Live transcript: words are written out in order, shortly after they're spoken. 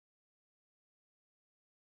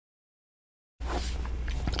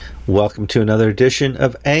Welcome to another edition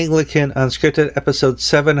of Anglican Unscripted, episode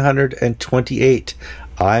 728.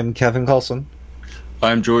 I'm Kevin Coulson.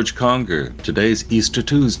 I'm George Conger. Today's Easter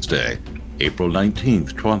Tuesday, April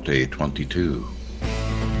 19th, 2022.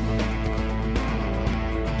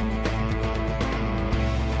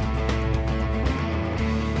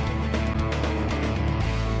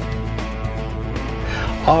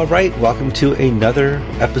 All right, welcome to another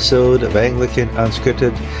episode of Anglican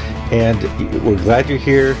Unscripted, and we're glad you're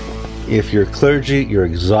here. If you're clergy, you're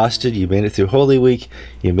exhausted, you made it through Holy Week,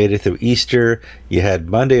 you made it through Easter, you had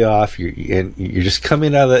Monday off, and you're just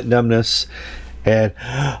coming out of that numbness, and,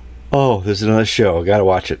 oh, there's another show, I gotta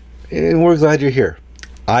watch it. And we're glad you're here.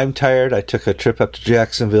 I'm tired. I took a trip up to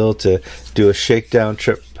Jacksonville to do a shakedown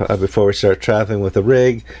trip before we start traveling with the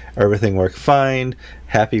rig. Everything worked fine.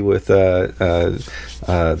 Happy with the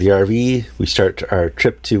RV. We start our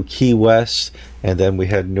trip to Key West, and then we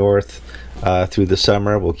head north through the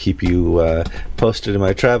summer. We'll keep you posted in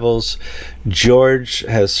my travels. George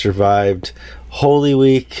has survived Holy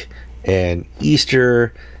Week and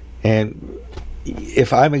Easter, and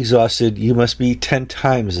if I'm exhausted, you must be 10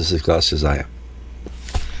 times as exhausted as I am.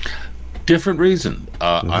 Different reason.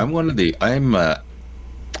 I'm an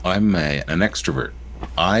extrovert.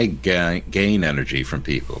 I gain energy from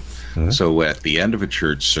people. So at the end of a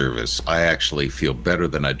church service, I actually feel better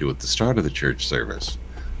than I do at the start of the church service.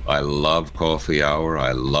 I love coffee hour.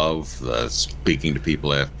 I love speaking to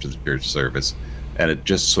people after the church service, and it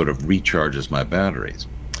just sort of recharges my batteries.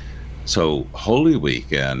 So Holy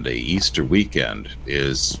Week and Easter weekend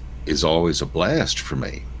is always a blast for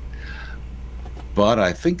me. But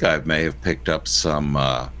I think I may have picked up some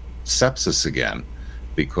sepsis again,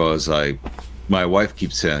 because my wife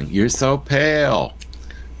keeps saying, "You're so pale,"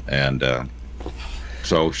 and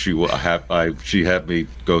so she had me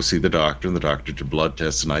go see the doctor, and the doctor did blood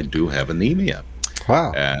tests, and I do have anemia.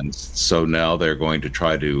 Wow! And so now they're going to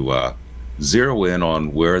try to zero in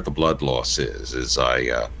on where the blood loss is. Is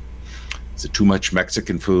it too much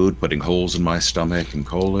Mexican food, putting holes in my stomach and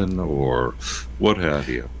colon, or what have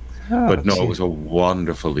you? Oh, but no, it was a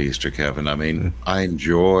wonderful Easter, Kevin. I mean, I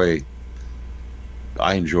enjoy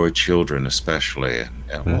children especially,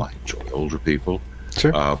 and well, I enjoy older people.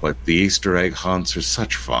 Sure. But the Easter egg hunts are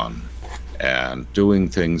such fun, and doing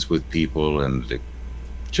things with people, and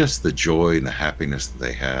just the joy and the happiness that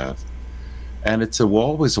they have. And it's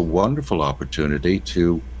always a wonderful opportunity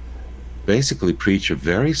to basically preach a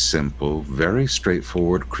very simple, very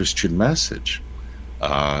straightforward Christian message.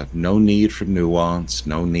 No need for nuance,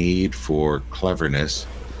 no need for cleverness,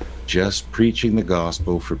 just preaching the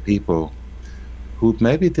gospel for people who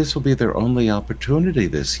maybe this will be their only opportunity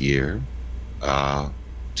this year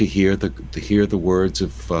to hear the words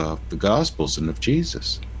of the Gospels and of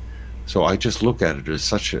Jesus. So I just look at it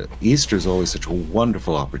as Easter is always such a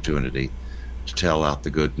wonderful opportunity to tell out the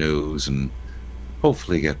good news and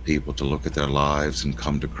hopefully get people to look at their lives and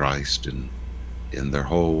come to Christ in their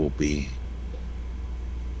whole being.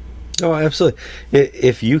 Oh, absolutely.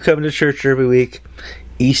 If you come to church every week,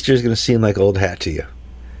 Easter is going to seem like old hat to you,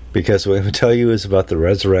 because what I'm going to tell you is about the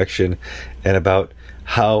resurrection and about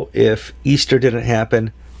how if Easter didn't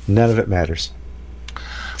happen, none of it matters.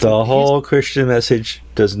 The whole Christian message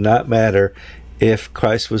does not matter if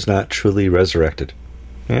Christ was not truly resurrected.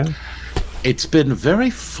 Yeah. It's been very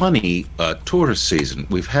funny tourist season.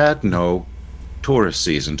 We've had no tourist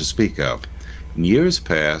season to speak of. In years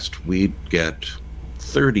past, we'd get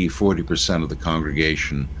 30-40% of the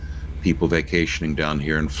congregation, people vacationing down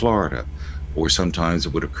here in Florida, or sometimes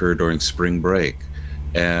it would occur during spring break,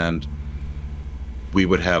 and we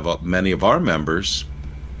would have many of our members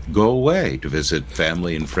go away to visit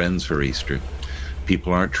family and friends for Easter.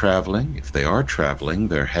 People aren't traveling. If they are traveling,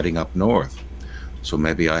 they're heading up north. So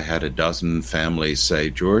maybe I had a dozen families say,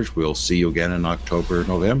 "George, we'll see you again in October,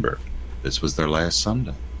 November." This was their last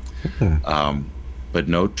Sunday. But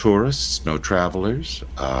no tourists, no travelers.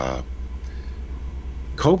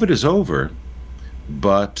 COVID is over,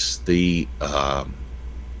 but the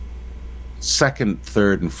second,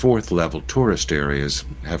 third, and fourth level tourist areas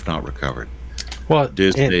have not recovered. Well,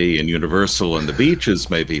 Disney and Universal and the beaches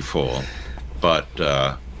may be full, but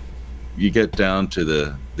you get down to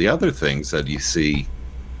the other things that you see,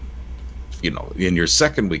 in your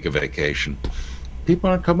second week of vacation, people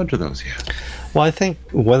aren't coming to those yet. Well, I think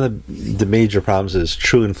one of the major problems is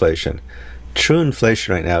true inflation. True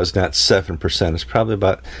inflation right now is not 7%. It's probably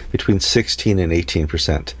about between 16 and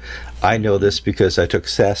 18%. I know this because I took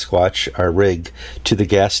Sasquatch, our rig, to the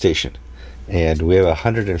gas station. And we have a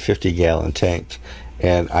 150-gallon tank.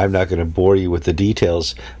 And I'm not going to bore you with the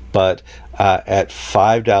details, but at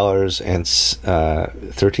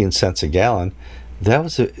 $5.13 a gallon, that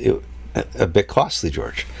was a bit costly,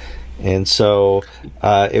 George. And so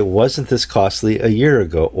it wasn't this costly a year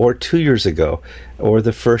ago or 2 years ago or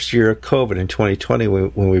the first year of COVID in 2020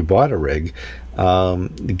 when we bought a rig.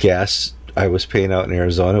 The gas I was paying out in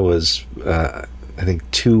Arizona was, I think,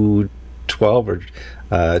 $2.12 or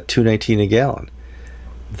 $2.19 a gallon.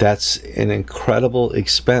 That's an incredible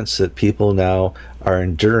expense that people now are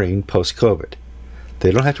enduring post-COVID.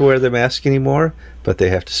 They don't have to wear the mask anymore, but they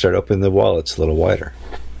have to start opening the wallets a little wider.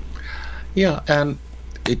 Yeah, and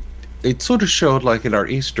it sort of showed like in our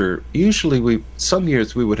Easter, usually some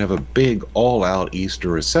years we would have a big all-out Easter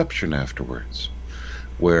reception afterwards,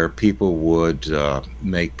 where people would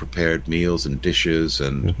make prepared meals and dishes,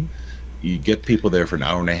 and you get people there for an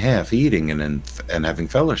hour and a half eating and having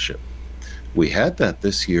fellowship. We had that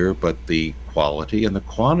this year, but the quality and the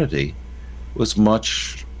quantity was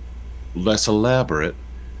much less elaborate,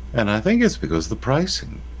 and I think it's because of the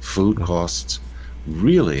pricing. Food costs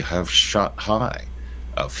really have shot high.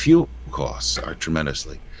 Fuel costs are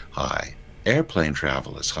tremendously high. Airplane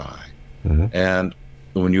travel is high. And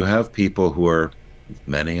when you have people who are,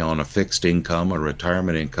 many on a fixed income or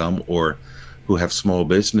retirement income, or who have small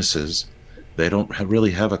businesses, they don't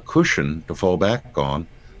really have a cushion to fall back on,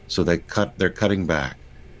 so they're cutting back.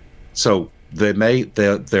 So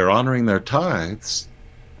they're honoring their tithes,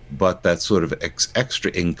 but that sort of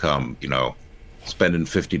extra income, spending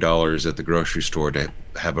 $50 at the grocery store to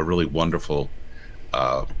have a really wonderful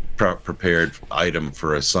prepared item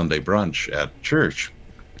for a Sunday brunch at church,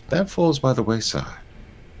 that falls by the wayside.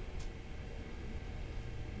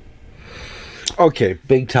 Okay,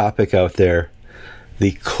 big topic out there.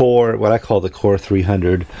 The core, what I call the core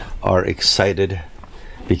 300, are excited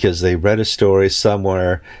because they read a story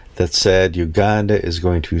somewhere that said Uganda is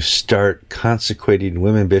going to start consecrating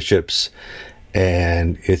women bishops,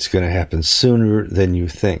 and it's going to happen sooner than you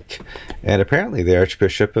think. And apparently the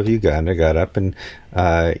Archbishop of Uganda got up and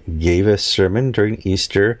gave a sermon during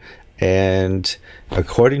Easter, and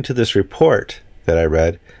according to this report that I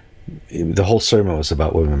read, the whole sermon was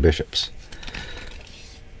about women bishops.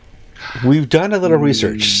 We've done a little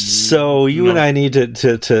research, so you and I need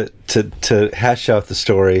to hash out the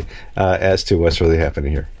story as to what's really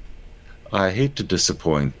happening here. I hate to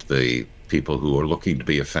disappoint the people who are looking to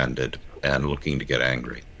be offended and looking to get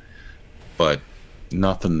angry, but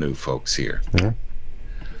nothing new, folks, here.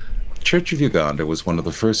 Church of Uganda was one of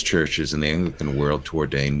the first churches in the Anglican world to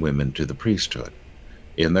ordain women to the priesthood.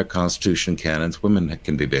 In their constitution canons, women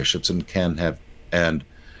can be bishops and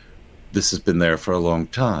this has been there for a long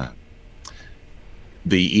time.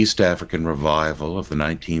 The East African revival of the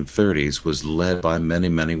 1930s was led by many,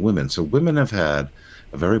 many women. So women have had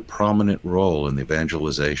a very prominent role in the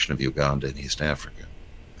evangelization of Uganda and East Africa.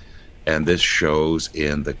 And this shows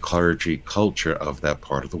in the clergy culture of that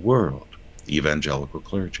part of the world, the evangelical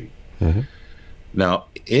clergy. Now,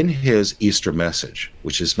 in his Easter message,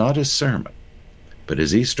 which is not his sermon, but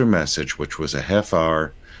his Easter message, which was a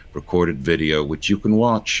half-hour recorded video, which you can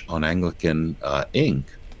watch on Anglican Inc.,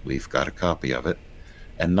 we've got a copy of it,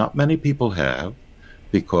 and not many people have,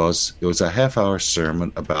 because it was a half-hour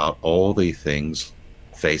sermon about all the things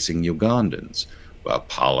facing Ugandans, about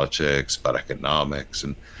politics, about economics,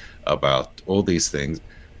 and about all these things.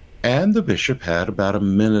 And the bishop had about a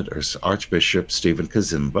minute, or Archbishop Stephen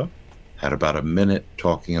Kazimba had about a minute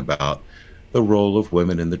talking about the role of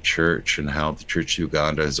women in the church and how the Church of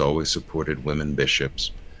Uganda has always supported women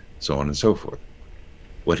bishops, so on and so forth.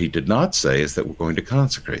 What he did not say is that we're going to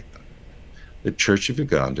consecrate them. The Church of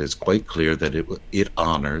Uganda is quite clear that it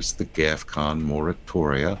honors the GAFCON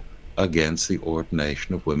moratoria against the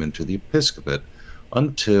ordination of women to the episcopate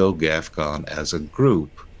until GAFCON as a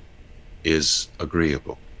group is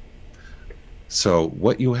agreeable. So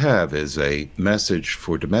what you have is a message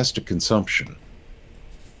for domestic consumption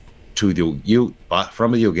from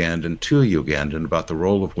a Ugandan to a Ugandan about the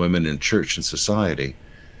role of women in church and society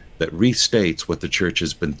that restates what the church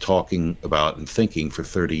has been talking about and thinking for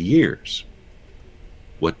 30 years.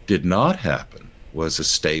 What did not happen was a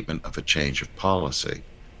statement of a change of policy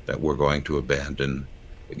that we're going to abandon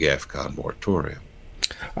the GAFCON moratorium.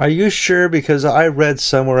 Are you sure? Because I read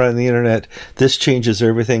somewhere on the internet, this changes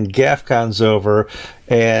everything. GAFCON's over,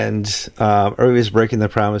 and everybody's breaking their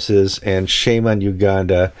promises, and shame on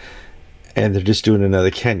Uganda, and they're just doing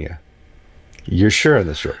another Kenya. You're sure in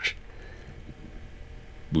this, George?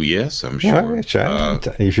 Well, yes, I'm sure.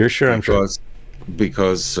 If you're sure, I'm sure.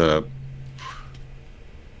 Because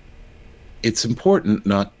it's important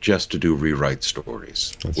not just to do rewrite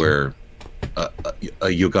stories. That's where a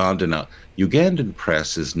Ugandan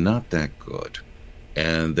press is not that good,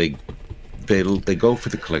 and they go for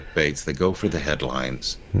the clickbaits, they go for the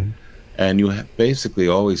headlines, And you basically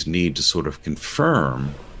always need to sort of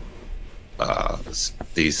confirm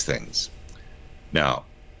these things. Now,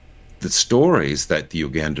 the stories that the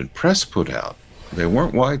Ugandan press put out, they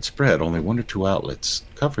weren't widespread. Only one or two outlets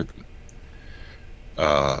covered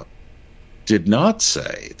them. Did not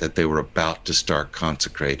say that they were about to start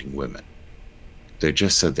consecrating women. They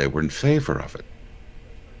just said they were in favor of it.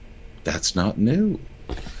 That's not new.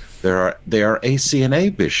 There are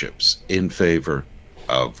ACNA bishops in favor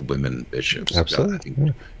of women bishops.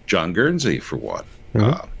 Absolutely. John Guernsey, for one.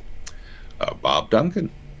 Bob Duncan.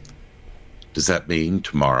 Does that mean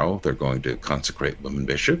tomorrow they're going to consecrate women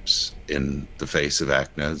bishops in the face of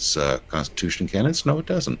ACNA's constitution canons? No, it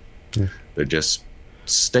doesn't. Yeah. They're just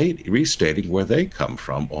restating where they come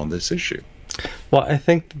from on this issue. Well, I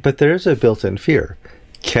think, but there is a built-in fear.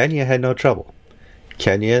 Kenya had no trouble.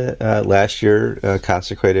 Kenya last year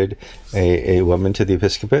consecrated a woman to the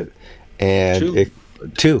episcopate, and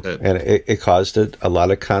it caused a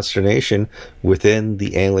lot of consternation within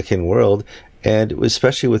the Anglican world, and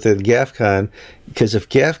especially within GAFCON, because if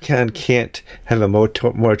GAFCON can't have a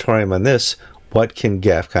moratorium on this, what can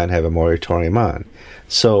GAFCON have a moratorium on?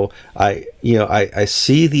 So I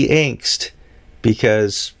see the angst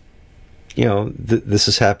because this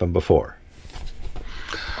has happened before.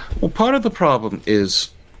 Well, part of the problem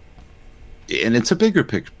is, and it's a bigger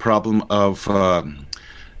picture problem of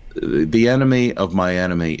the enemy of my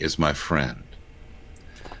enemy is my friend.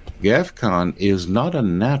 GAFCON is not a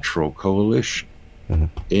natural coalition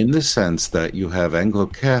in the sense that you have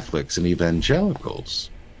Anglo-Catholics and evangelicals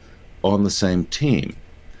on the same team.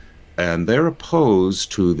 And they're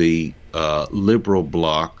opposed to the liberal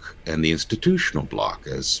bloc and the institutional bloc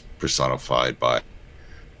as personified by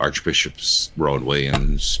Archbishops Rowan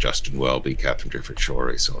Williams, Justin Welby, Catherine Drifford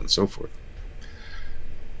Shorey, so on and so forth.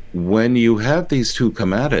 When you have these two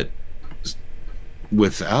come at it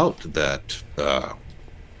without that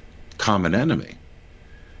common enemy,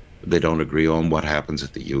 they don't agree on what happens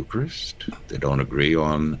at the Eucharist. They don't agree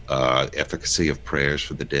on efficacy of prayers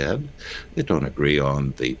for the dead. They don't agree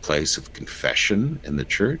on the place of confession in the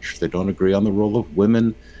church. They don't agree on the role of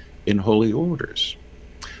women in holy orders.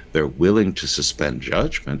 They're willing to suspend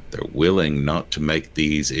judgment. They're willing not to make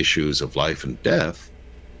these issues of life and death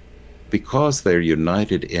because they're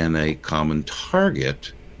united in a common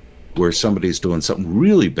target where somebody's doing something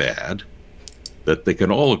really bad that they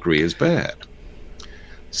can all agree is bad.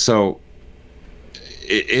 So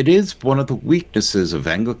it is one of the weaknesses of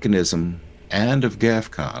Anglicanism and of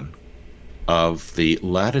GAFCON, of the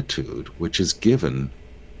latitude which is given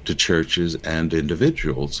to churches and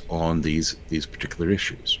individuals on these particular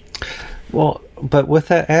issues. Well, but with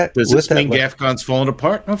that... Does this mean GAFCON's falling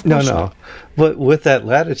apart? Of course no. But with that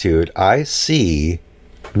latitude, I see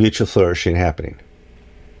mutual flourishing happening.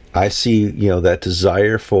 I see, that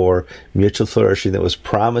desire for mutual flourishing that was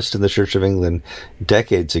promised in the Church of England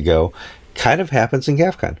decades ago kind of happens in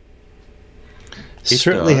GAFCON. It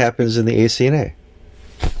certainly happens in the ACNA.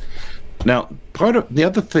 Now, part of the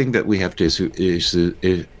other thing that we have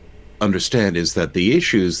to understand is that the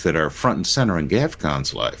issues that are front and center in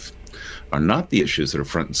GAFCON's life are not the issues that are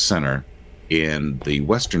front and center in the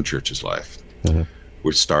Western Church's life. Mm-hmm.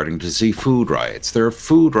 We're starting to see food riots. There are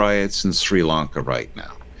food riots in Sri Lanka right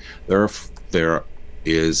now. The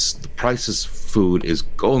prices of food is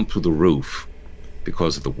going through the roof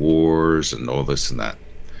because of the wars and all this and that.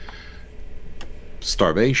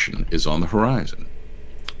 Starvation is on the horizon.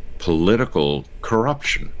 Political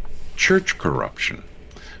corruption, church corruption.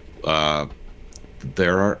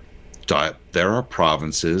 There are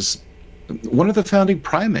provinces. One of the founding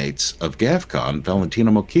primates of GAFCON,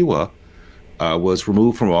 Valentino Mokiwa, was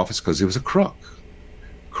removed from office because he was a crook.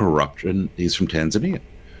 Corruption. He's from Tanzania.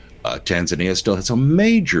 Tanzania still has a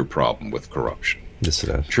major problem with corruption. Yes, it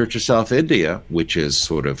does. Church of South India, which is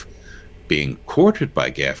sort of being courted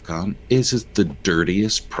by GAFCON, is the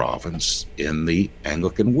dirtiest province in the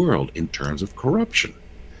Anglican world in terms of corruption,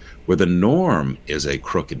 where the norm is a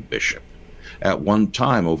crooked bishop. At one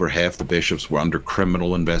time, over half the bishops were under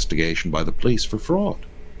criminal investigation by the police for fraud.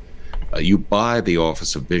 You buy the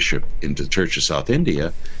office of bishop into the Church of South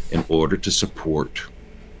India in order to support,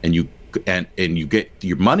 and you get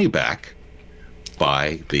your money back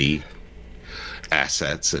by the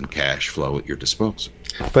assets and cash flow at your disposal.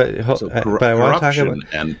 But I want to talk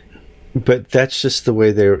about. But that's just the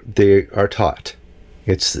way they are taught.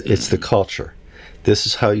 It's the culture. This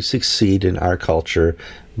is how you succeed in our culture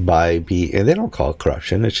and they don't call it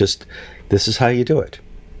corruption. It's just this is how you do it.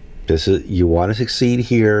 You want to succeed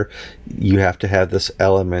here. You have to have this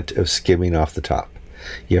element of skimming off the top.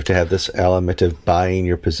 You have to have this element of buying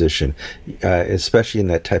your position, especially in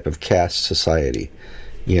that type of caste society.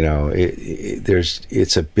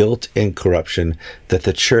 It's a built-in corruption that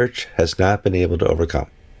the church has not been able to overcome.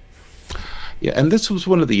 Yeah, and this was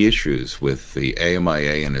one of the issues with the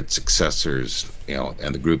AMIA and its successors,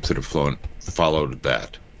 and the groups that have followed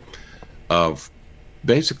that, of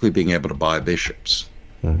basically being able to buy bishops.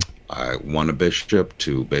 I want a bishop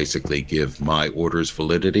to basically give my orders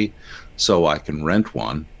validity, so I can rent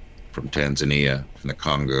one from Tanzania, from the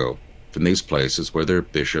Congo, from these places where there are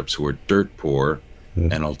bishops who are dirt poor,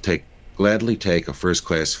 and I'll gladly take a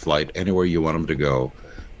first-class flight anywhere you want them to go.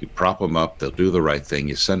 You prop them up, they'll do the right thing,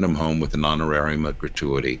 you send them home with an honorarium of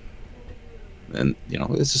gratuity. And,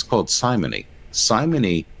 this is called simony.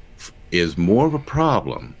 Simony is more of a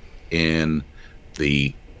problem in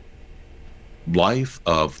the life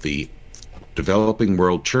of the developing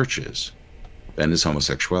world churches than is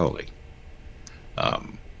homosexuality.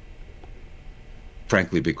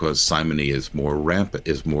 Frankly, because simony is more rampant,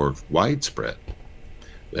 is more widespread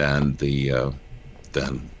than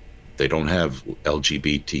than they don't have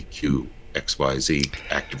LGBTQ XYZ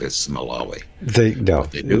activists in Malawi.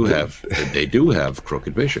 They do have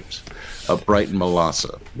crooked bishops. Brighton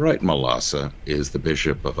Malasa. Brighton Malasa is the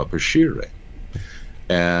bishop of Upper Shire.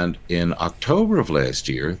 And in October of last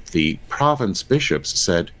year, the province bishops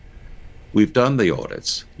said, "We've done the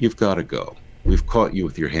audits. You've got to go. We've caught you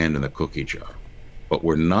with your hand in the cookie jar. But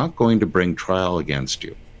we're not going to bring trial against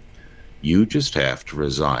you. You just have to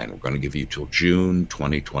resign. We're going to give you till June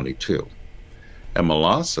 2022. And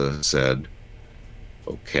Malasa said,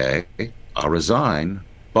 "Okay, I'll resign,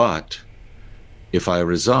 but if I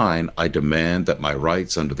resign, I demand that my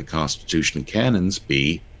rights under the Constitution and canons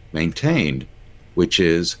be maintained, which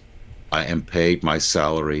is I am paid my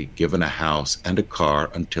salary, given a house and a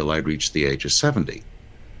car until I reach the age of 70.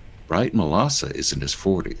 Bright Malasa is in his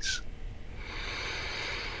 40s.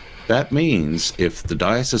 That means if the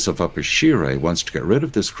Diocese of Upper Shire wants to get rid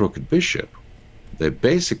of this crooked bishop, they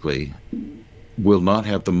basically will not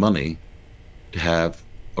have the money to have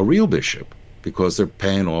a real bishop because they're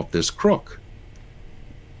paying off this crook.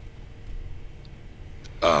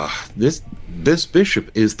 This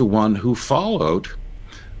bishop is the one who followed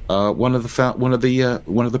one of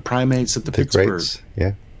the primates at the Pittsburgh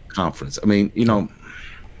conference. I mean,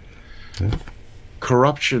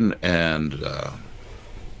 corruption and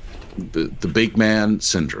the big man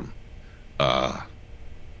syndrome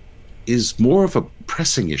is more of a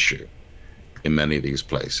pressing issue in many of these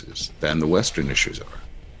places than the Western issues are.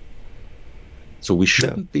 So we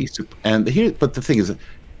shouldn't be. But the thing is,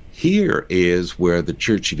 here is where the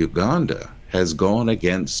Church of Uganda has gone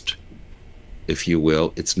against, if you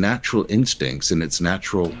will, its natural instincts and its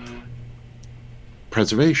natural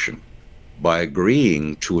preservation by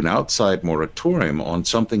agreeing to an outside moratorium on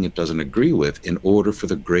something it doesn't agree with in order for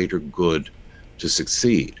the greater good to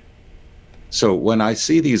succeed. So when I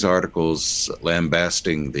see these articles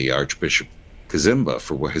lambasting the Archbishop Kazimba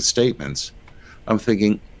for his statements, I'm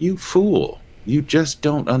thinking, you fool, you just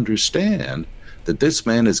don't understand that this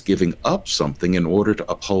man is giving up something in order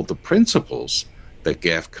to uphold the principles that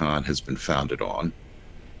GAFCON has been founded on.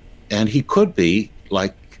 And he could be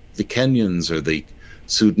like the Kenyans or the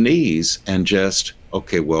Sudanese and just,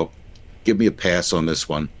 okay, well, give me a pass on this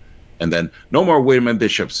one. And then no more women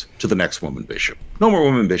bishops to the next woman bishop. No more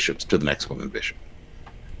women bishops to the next woman bishop.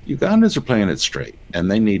 Ugandans are playing it straight, and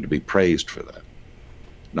they need to be praised for that,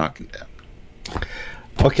 not condemned.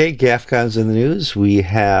 Okay, GAFCON's in the news. We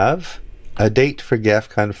have a date for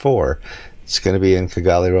GAFCON 4. It's going to be in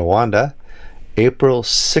Kigali, Rwanda, April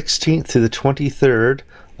 16th to the 23rd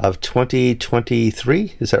of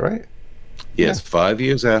 2023. Is that right? Yes, 5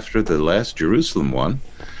 years after the last Jerusalem one,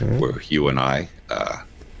 where you and I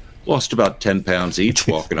lost about 10 pounds each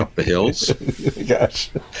walking up the hills.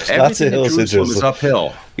 Gosh, everything lots of hills in Jerusalem is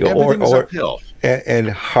uphill. Everything is uphill. And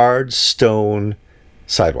hard stone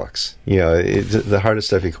sidewalks. The hardest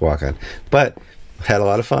stuff you can walk on. But had a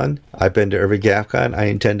lot of fun. I've been to every GAFCON. I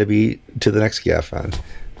intend to be to the next GAFCON.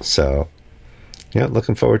 So,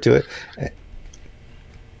 looking forward to it.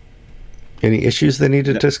 Any issues they need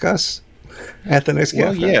to discuss at the next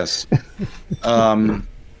GAFCON? Well, yes.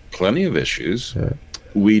 Plenty of issues. Yeah.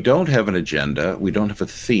 We don't have an agenda. We don't have a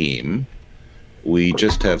theme. We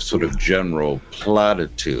just have sort of general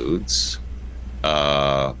platitudes. In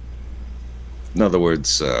other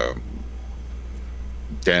words,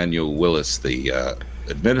 Daniel Willis, the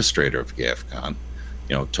administrator of GAFCON,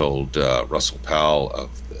 told Russell Powell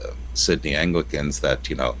of the Sydney Anglicans that,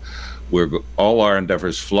 all our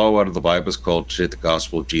endeavors flow out of the Bible's call to the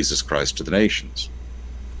gospel of Jesus Christ to the nations.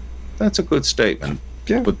 That's a good statement,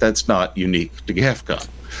 but that's not unique to GAFCON.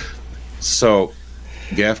 So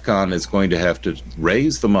GAFCON is going to have to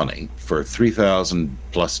raise the money for 3,000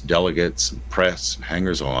 plus delegates and press and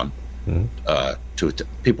hangers-on.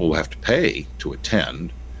 People will have to pay to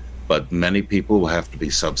attend, but many people will have to be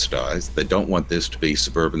subsidized. They don't want this to be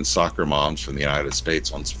suburban soccer moms from the United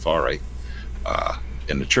States on safari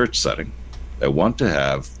in a church setting. They want to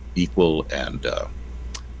have equal and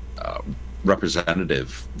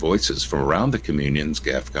representative voices from around the communions,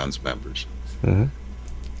 GAFCON's members.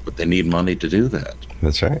 But they need money to do that.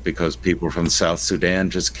 That's right. Because people from South Sudan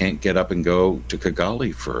just can't get up and go to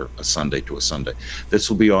Kigali for a Sunday to a Sunday. This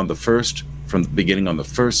will be on from the beginning on the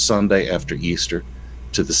first Sunday after Easter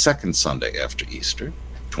to the second Sunday after Easter,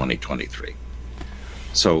 2023.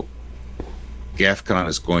 So GAFCON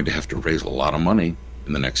is going to have to raise a lot of money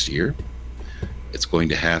in the next year. It's going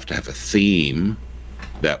to have a theme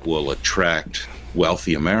that will attract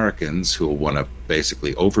wealthy Americans who will want to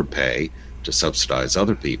basically overpay to subsidize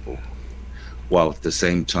other people, while at the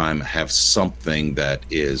same time have something that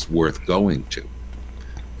is worth going to.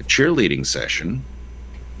 A cheerleading session,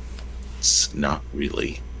 it's not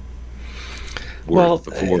really worth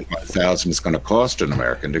the $4,000 or $5,000 it's going to cost an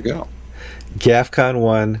American to go. GAFCON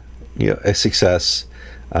 1, a success.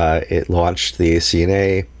 It launched the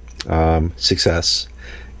ACNA, success.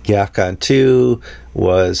 GAFCON 2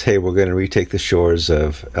 was, hey, we're going to retake the shores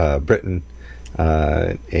of Britain,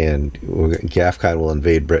 and GAFCON will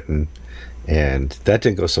invade Britain, and that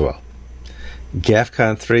didn't go so well.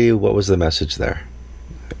 GAFCON 3, what was the message there?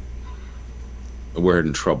 We're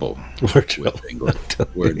in trouble. We're in trouble. With England.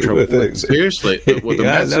 We're in trouble. Seriously, well, the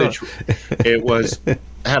message, it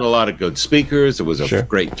had a lot of good speakers. It was a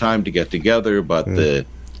great time to get together, but the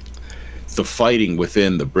fighting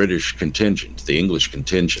within the British contingent, the English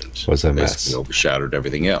contingent, was a mess. Overshadowed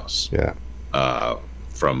everything else. Yeah.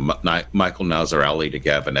 From Michael Nazir Ali to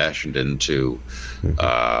Gavin Ashenden to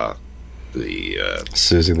the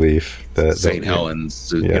Susie Leaf, St.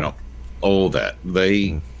 Helens, all that.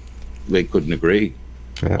 They couldn't agree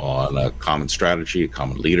on a common strategy, a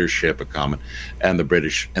common leadership, and the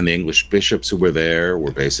British and the English bishops who were there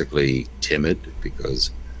were basically timid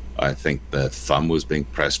because I think the thumb was being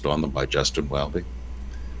pressed on them by Justin Welby.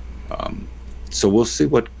 So we'll see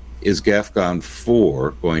what is GAFCON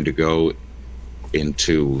 4 going to go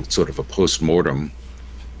into sort of a post-mortem.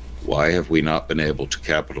 Why have we not been able to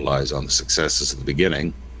capitalize on the successes at the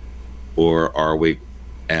beginning? Or are we,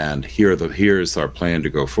 and here's our plan to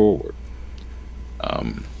go forward.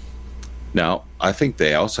 Now, I think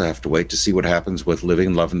they also have to wait to see what happens with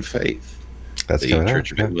Living, Love, and Faith, That's the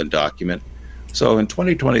Church of England document. So in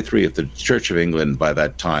 2023, if the Church of England by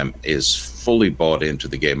that time is fully bought into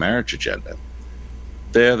the gay marriage agenda,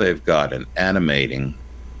 there they've got an animating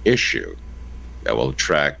issue that will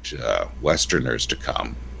attract Westerners to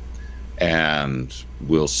come, and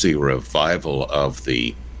we'll see a revival of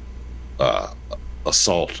the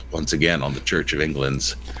assault once again on the Church of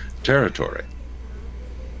England's territory.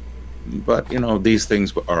 But, these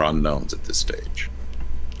things are unknowns at this stage.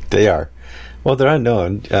 They are. Well, they're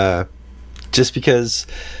unknown just because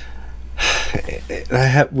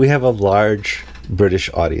we have a large British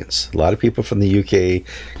audience. A lot of people from the UK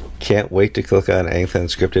can't wait to click on Anglican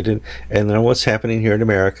Unscripted and learn what's happening here in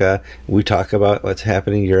America. We talk about what's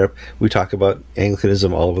happening in Europe. We talk about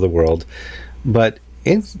Anglicanism all over the world. But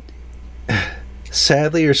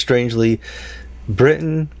sadly or strangely,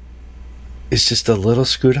 Britain is just a little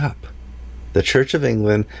screwed up. The Church of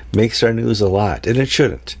England makes our news a lot, and it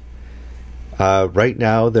shouldn't. Right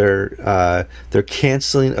now, they're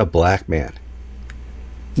canceling a black man.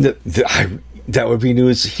 That would be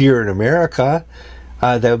news here in America.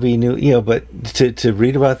 That would be new, but to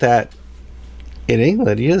read about that in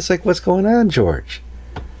England, you're just like, what's going on, George?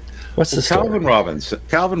 What's the story?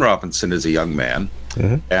 Calvin Robinson is a young man,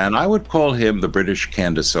 and I would call him the British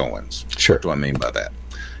Candace Owens. Sure. What do I mean by that?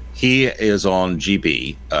 He is on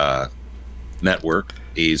GB network.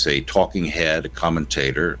 He's a talking head, a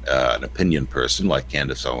commentator, an opinion person like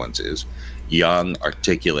Candace Owens is. Young,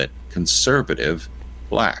 articulate, conservative,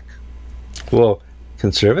 black. Well,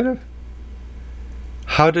 conservative?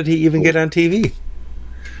 How did he even get on TV?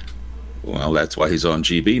 Well, that's why he's on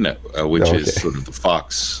GB, which is sort of the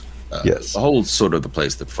Fox, yes, the whole sort of the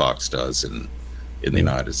place that Fox does in the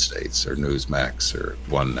United States, or Newsmax, or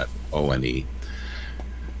ONE.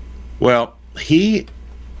 Well, he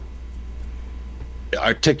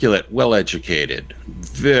articulate, well-educated,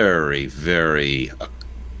 very, very,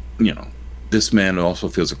 this man also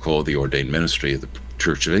feels a call of the ordained ministry of the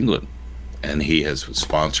Church of England. And he has a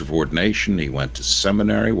sponsor of ordination. He went to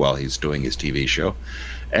seminary while he's doing his TV show.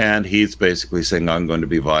 And he's basically saying, I'm going to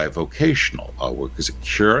be bivocational. I'll work as a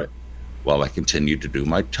curate while I continue to do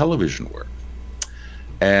my television work.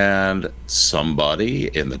 And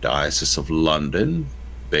somebody in the Diocese of London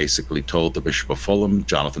basically told the Bishop of Fulham,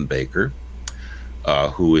 Jonathan Baker,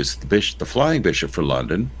 who is the flying bishop for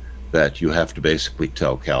London, that you have to basically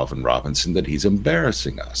tell Calvin Robinson that he's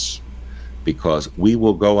embarrassing us, because we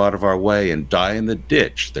will go out of our way and die in the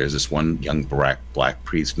ditch. There's this one young black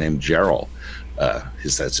priest named Gerald,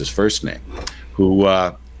 that's his first name, who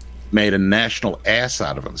made a national ass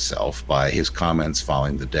out of himself by his comments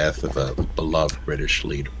following the death of a beloved British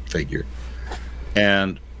leader figure.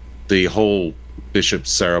 And the whole Bishop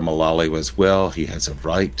Sarah Mullally was, well, he has a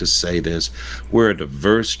right to say this. We're a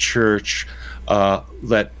diverse church.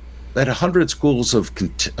 Let 100 schools of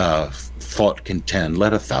thought contend.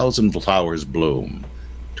 Let 1,000 flowers bloom,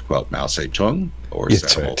 to quote Mao Zedong or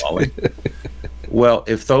Sarah Mullally. Well,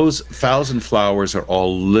 if those 1,000 flowers are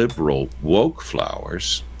all liberal, woke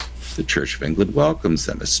flowers, the Church of England welcomes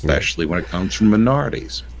them, especially when it comes from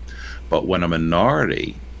minorities. But when a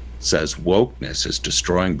minority says wokeness is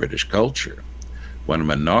destroying British culture, when a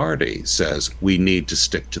minority says we need to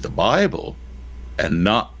stick to the Bible and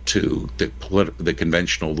not to the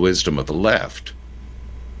conventional wisdom of the left,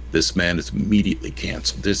 this man is immediately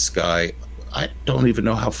canceled. This guy, I don't even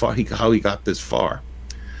know how he got this far.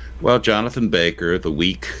 Well, Jonathan Baker, the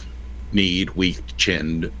weak-kneed,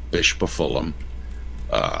 weak-chinned Bishop of Fulham,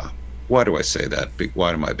 why do I say that?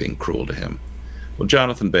 Why am I being cruel to him? Well,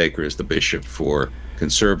 Jonathan Baker is the bishop for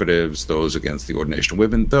conservatives, those against the ordination of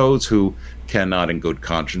women, those who cannot in good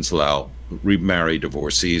conscience remarry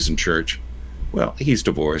divorcees in church. Well, he's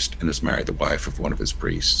divorced and has married the wife of one of his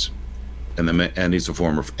priests, and he's a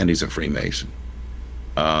Freemason.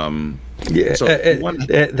 That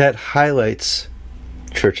highlights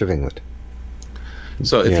Church of England.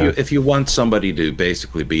 So if you want somebody to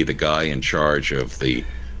basically be the guy in charge of the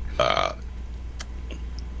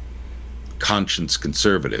conscience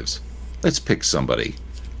conservatives, let's pick somebody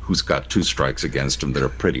who's got 2 strikes against him that are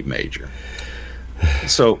pretty major.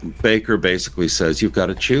 So Baker basically says you've got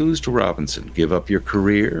to choose to Robinson, give up your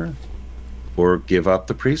career or give up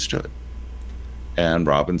the priesthood. And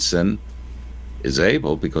Robinson is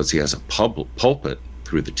able, because he has a pulpit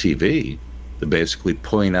through the TV, to basically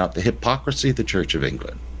point out the hypocrisy of the Church of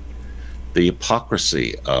England, the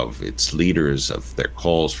hypocrisy of its leaders, of their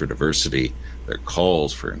calls for diversity, their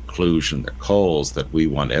calls for inclusion, their calls that we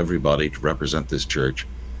want everybody to represent this church.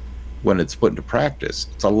 When it's put into practice,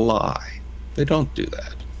 it's a lie. They don't do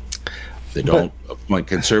that. They don't appoint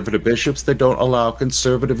conservative bishops. They don't allow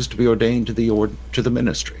conservatives to be ordained to the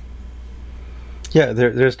ministry. Yeah,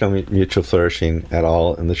 there's no mutual flourishing at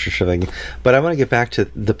all in the Church of England. But I want to get back to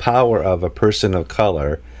the power of a person of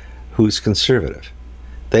color who's conservative.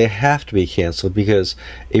 They have to be canceled because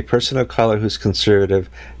a person of color who's conservative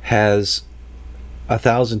has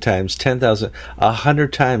 1,000 times, 10,000,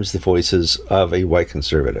 100 times the voices of a white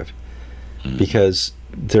conservative, because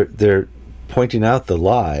they're pointing out the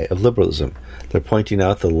lie of liberalism. They're pointing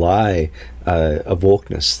out the lie of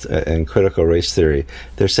wokeness and critical race theory.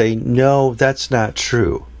 They're saying, no, that's not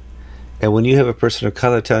true. And when you have a person of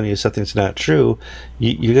color telling you something's not true,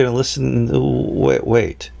 you're going to listen.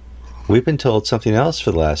 Wait. We've been told something else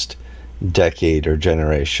for the last decade or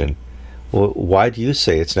generation. Well, why do you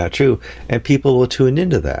say it's not true? And people will tune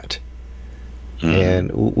into that.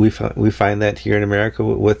 And we find that here in America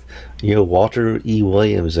with Walter E.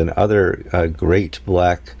 Williams and other great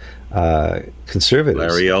black conservatives.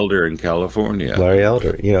 Larry Elder in California. Larry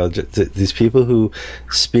Elder. These people who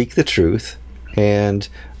speak the truth and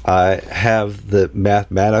have the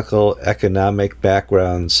mathematical, economic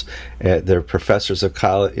backgrounds. They're professors of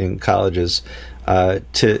in colleges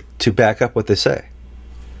to back up what they say.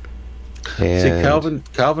 And see,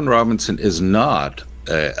 Calvin Robinson is not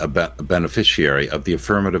a beneficiary of the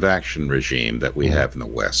affirmative action regime that we have in the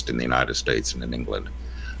West, in the United States and in England,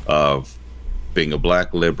 of being a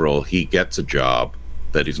black liberal. He gets a job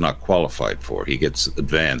that he's not qualified for. He gets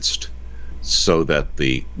advanced so that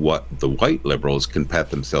the white liberals can pat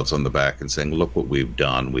themselves on the back and saying, look what we've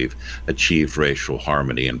done. We've achieved racial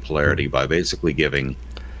harmony and polarity by basically giving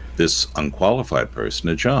this unqualified person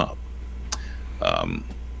a job.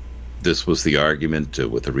 This was the argument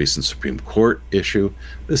with the recent Supreme Court issue.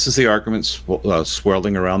 This is the argument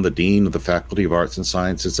swirling around the dean of the Faculty of Arts and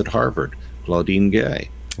Sciences at Harvard, Claudine Gay,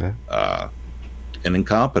 an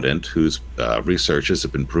incompetent whose researches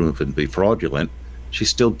have been proven to be fraudulent. She's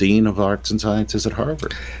still dean of Arts and Sciences at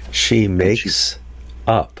Harvard. She makes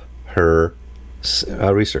up her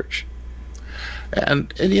research,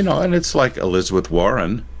 and it's like Elizabeth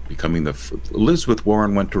Warren Elizabeth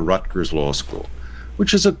Warren went to Rutgers Law School,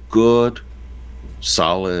 which is a good,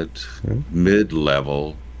 solid,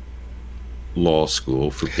 mid-level law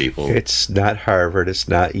school for people. It's not Harvard. It's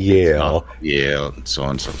not It's Yale. not Yale, and so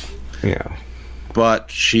on and so forth. Yeah.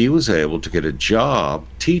 But she was able to get a job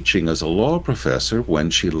teaching as a law professor when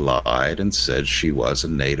she lied and said she was a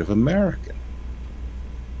Native American.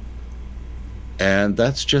 And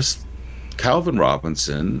that's just, Calvin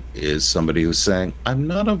Robinson is somebody who's saying, I'm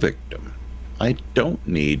not a victim. I don't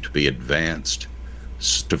need to be advanced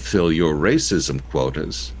to fill your racism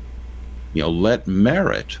quotas. Let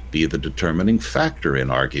merit be the determining factor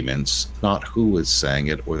in arguments, not who is saying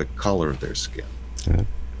it or the color of their skin. Yeah.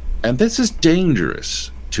 And this is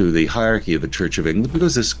dangerous to the hierarchy of the Church of England,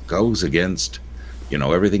 because this goes against,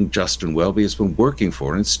 everything Justin Welby has been working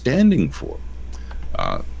for and standing for.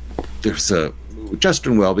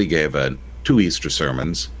 Justin Welby gave 2 Easter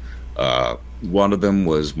sermons. One of them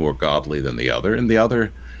was more godly than the other, and the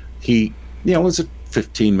other, was a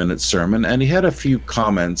 15-minute sermon, and he had a few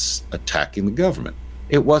comments attacking the government.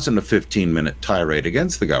 It wasn't a 15-minute tirade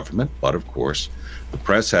against the government, but of course, the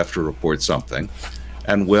press have to report something.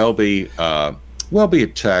 And Welby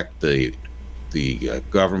attacked the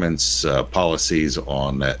government's policies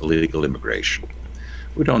on illegal immigration.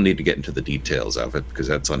 We don't need to get into the details of it because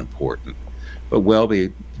that's unimportant. But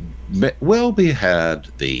Welby had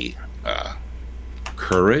the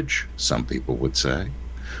courage, some people would say,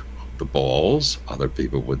 the balls, other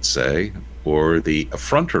people would say, or the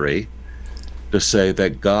effrontery to say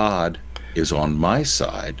that God is on my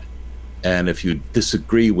side, and if you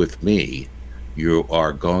disagree with me, you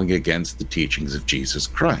are going against the teachings of Jesus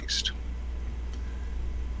Christ.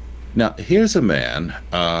 Now, here's a man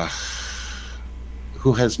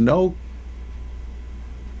who has no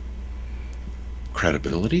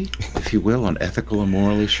credibility, if you will, on ethical and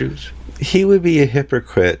moral issues. He would be a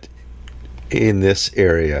hypocrite in this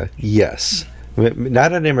area, yes.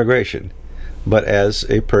 Not on immigration, but as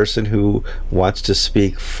a person who wants to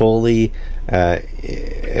speak fully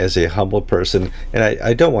as a humble person. And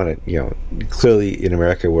I don't want to, clearly in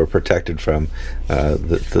America we're protected from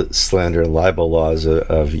the slander and libel laws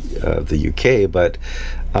of the UK, but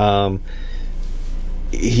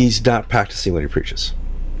he's not practicing what he preaches.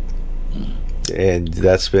 And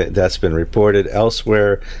that's been reported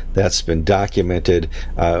elsewhere. That's been documented.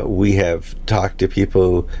 We have talked to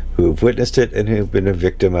people who've witnessed it and who've been a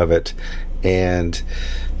victim of it. And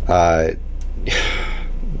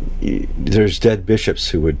there's dead bishops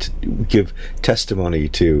who would give testimony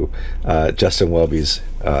to Justin Welby's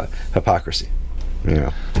hypocrisy.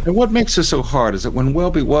 Yeah. And what makes it so hard is that when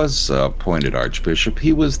Welby was appointed Archbishop,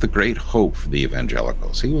 he was the great hope for the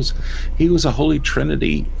evangelicals. He was a Holy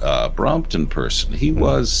Trinity Brompton person. He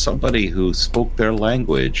was somebody who spoke their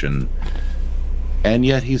language, and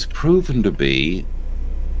yet he's proven to be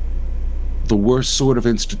the worst sort of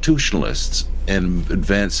institutionalists in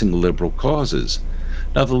advancing liberal causes.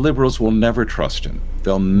 Now, the liberals will never trust him.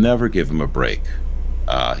 They'll never give him a break.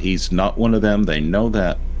 He's not one of them. They know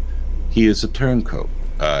that. He is a turncoat.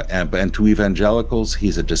 And to evangelicals,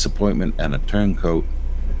 he's a disappointment and a turncoat.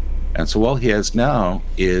 And so all he has now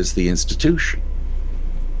is the institution.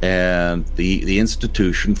 And the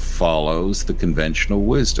institution follows the conventional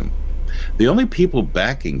wisdom. The only people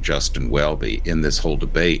backing Justin Welby in this whole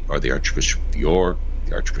debate are the Archbishop of York,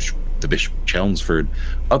 the Bishop of Chelmsford,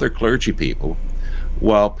 other clergy people,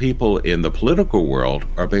 while people in the political world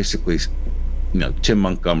are basically, Tim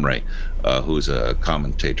Montgomery, who's a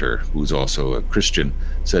commentator, who's also a Christian,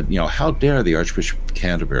 said, how dare the Archbishop of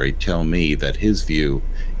Canterbury tell me that his view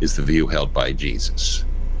is the view held by Jesus?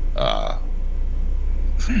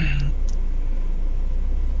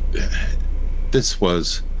 This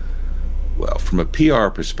was, well, from a PR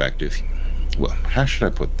perspective, well, how should I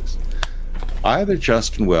put this? Either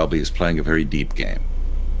Justin Welby is playing a very deep game.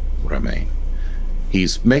 What I mean,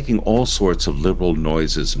 he's making all sorts of liberal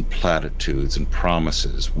noises and platitudes and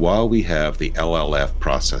promises while we have the LLF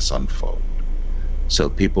process unfold. So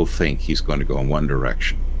people think he's going to go in one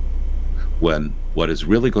direction, when what is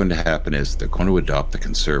really going to happen is they're going to adopt the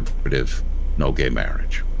conservative no gay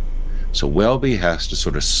marriage. So Welby has to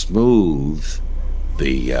sort of smooth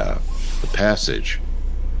the passage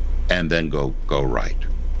and then go right.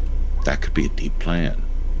 That could be a deep plan.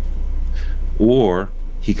 Or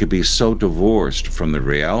he could be so divorced from the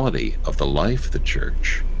reality of the life of the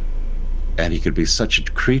church, and he could be such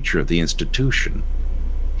a creature of the institution,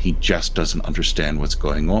 he just doesn't understand what's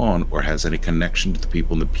going on or has any connection to the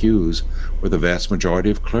people in the pews or the vast majority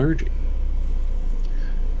of clergy.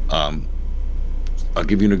 I'll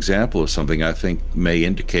give you an example of something I think may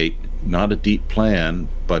indicate not a deep plan,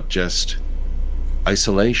 but just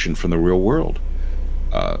isolation from the real world.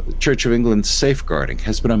 The Church of England's safeguarding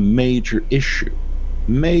has been a major issue.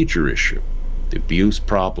 the abuse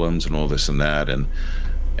problems and all this and that,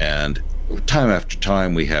 and time after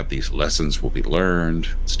time we have these lessons will be learned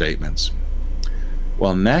statements.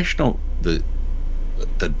 Well, the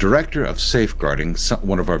director of safeguarding,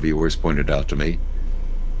 one of our viewers pointed out to me,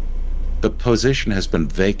 the position has been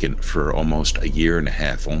vacant for almost a year and a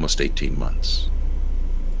half, almost 18 months.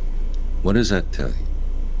 What does that tell you?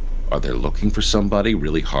 Are they looking for somebody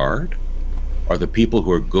really hard? Are the people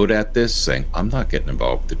who are good at this saying, I'm not getting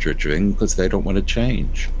involved with the Church of England because they don't want to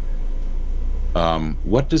change?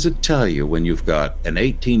 What does it tell you when you've got an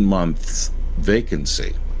 18-month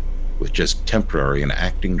vacancy with just temporary and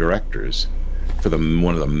acting directors for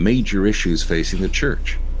one of the major issues facing the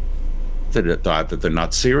church? That either they're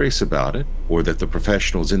not serious about it, or that the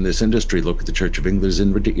professionals in this industry look at the Church of England as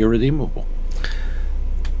irredeemable.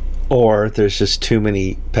 Or there's just too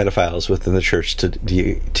many pedophiles within the church to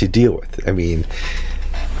deal with. I mean,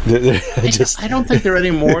 I don't think there are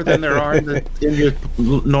any more than there are in your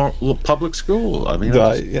public school. I mean,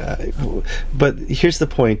 yeah. But here's the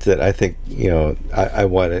point that I think I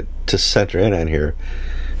wanted to center in on here.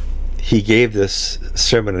 He gave this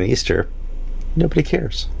sermon on Easter. Nobody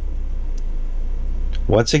cares.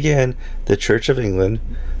 Once again, the Church of England,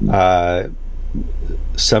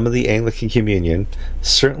 some of the Anglican Communion,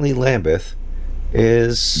 certainly Lambeth,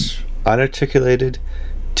 is unarticulated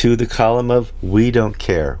to the column of we don't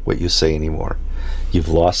care what you say anymore. You've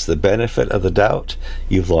lost the benefit of the doubt.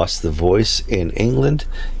 You've lost the voice in England.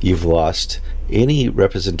 You've lost any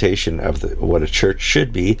representation of what a church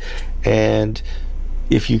should be. And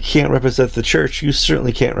if you can't represent the church, you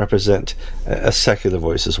certainly can't represent a secular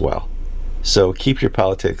voice as well. So keep your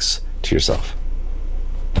politics to yourself.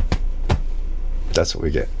 That's what we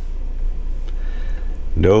get.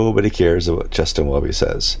 Nobody cares what Justin Welby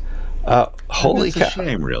says. Holy cow. It's a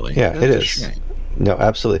shame, really. Yeah, it is. No,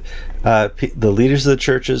 absolutely. The leaders of the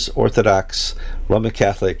churches, Orthodox, Roman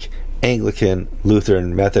Catholic, Anglican,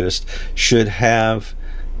 Lutheran, Methodist, should have,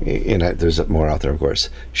 and there's more out there, of course,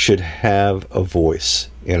 should have a voice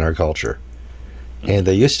in our culture. And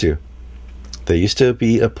they used to. There used to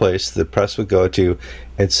be a place the press would go to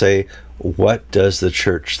and say, what does the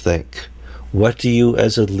church think? What do you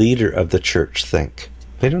as a leader of the church think?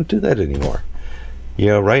 They don't do that anymore.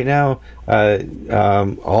 Right now,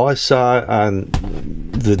 all I saw on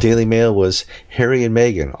the Daily Mail was Harry and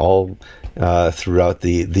Meghan all throughout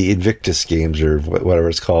the Invictus Games, or whatever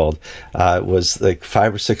it's called. It was like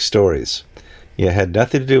 5 or 6 stories. It had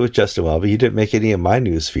nothing to do with Justin Welby. He didn't make any of my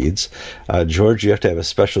news feeds. George, you have to have a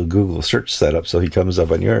special Google search set up so he comes up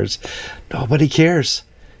on yours. Nobody cares.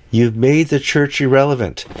 You've made the church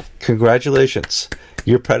irrelevant. Congratulations.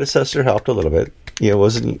 Your predecessor helped a little bit.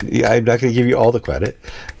 I'm not going to give you all the credit,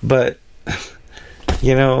 but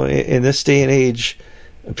in this day and age,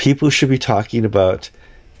 people should be talking about,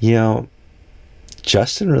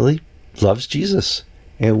 Justin really loves Jesus.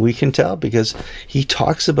 And we can tell because he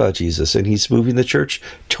talks about Jesus and he's moving the church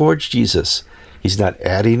towards Jesus. He's not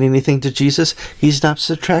adding anything to Jesus. He's not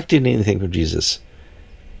subtracting anything from Jesus.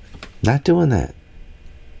 Not doing that.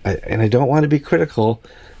 I don't want to be critical,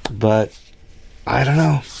 but I don't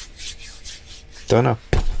know. Don't know.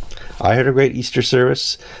 I heard a great Easter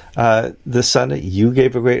service this Sunday. You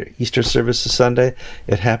gave a great Easter service this Sunday.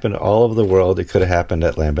 It happened all over the world. It could have happened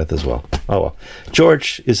at Lambeth as well. Oh, well.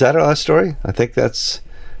 George, is that our last story? I think that's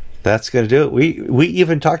going to do it. We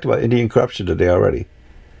even talked about Indian corruption today already.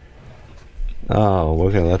 Oh,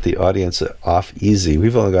 we're going to let the audience off easy.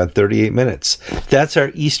 We've only gone 38 minutes. That's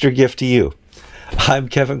our Easter gift to you. I'm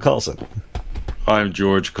Kevin Carlson. I'm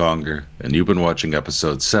George Conger, and you've been watching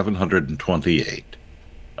episode 728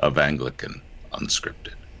 of Anglican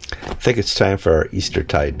Unscripted. I think it's time for our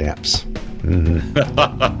Eastertide naps.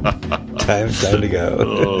 Mm-hmm. time to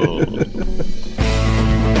go.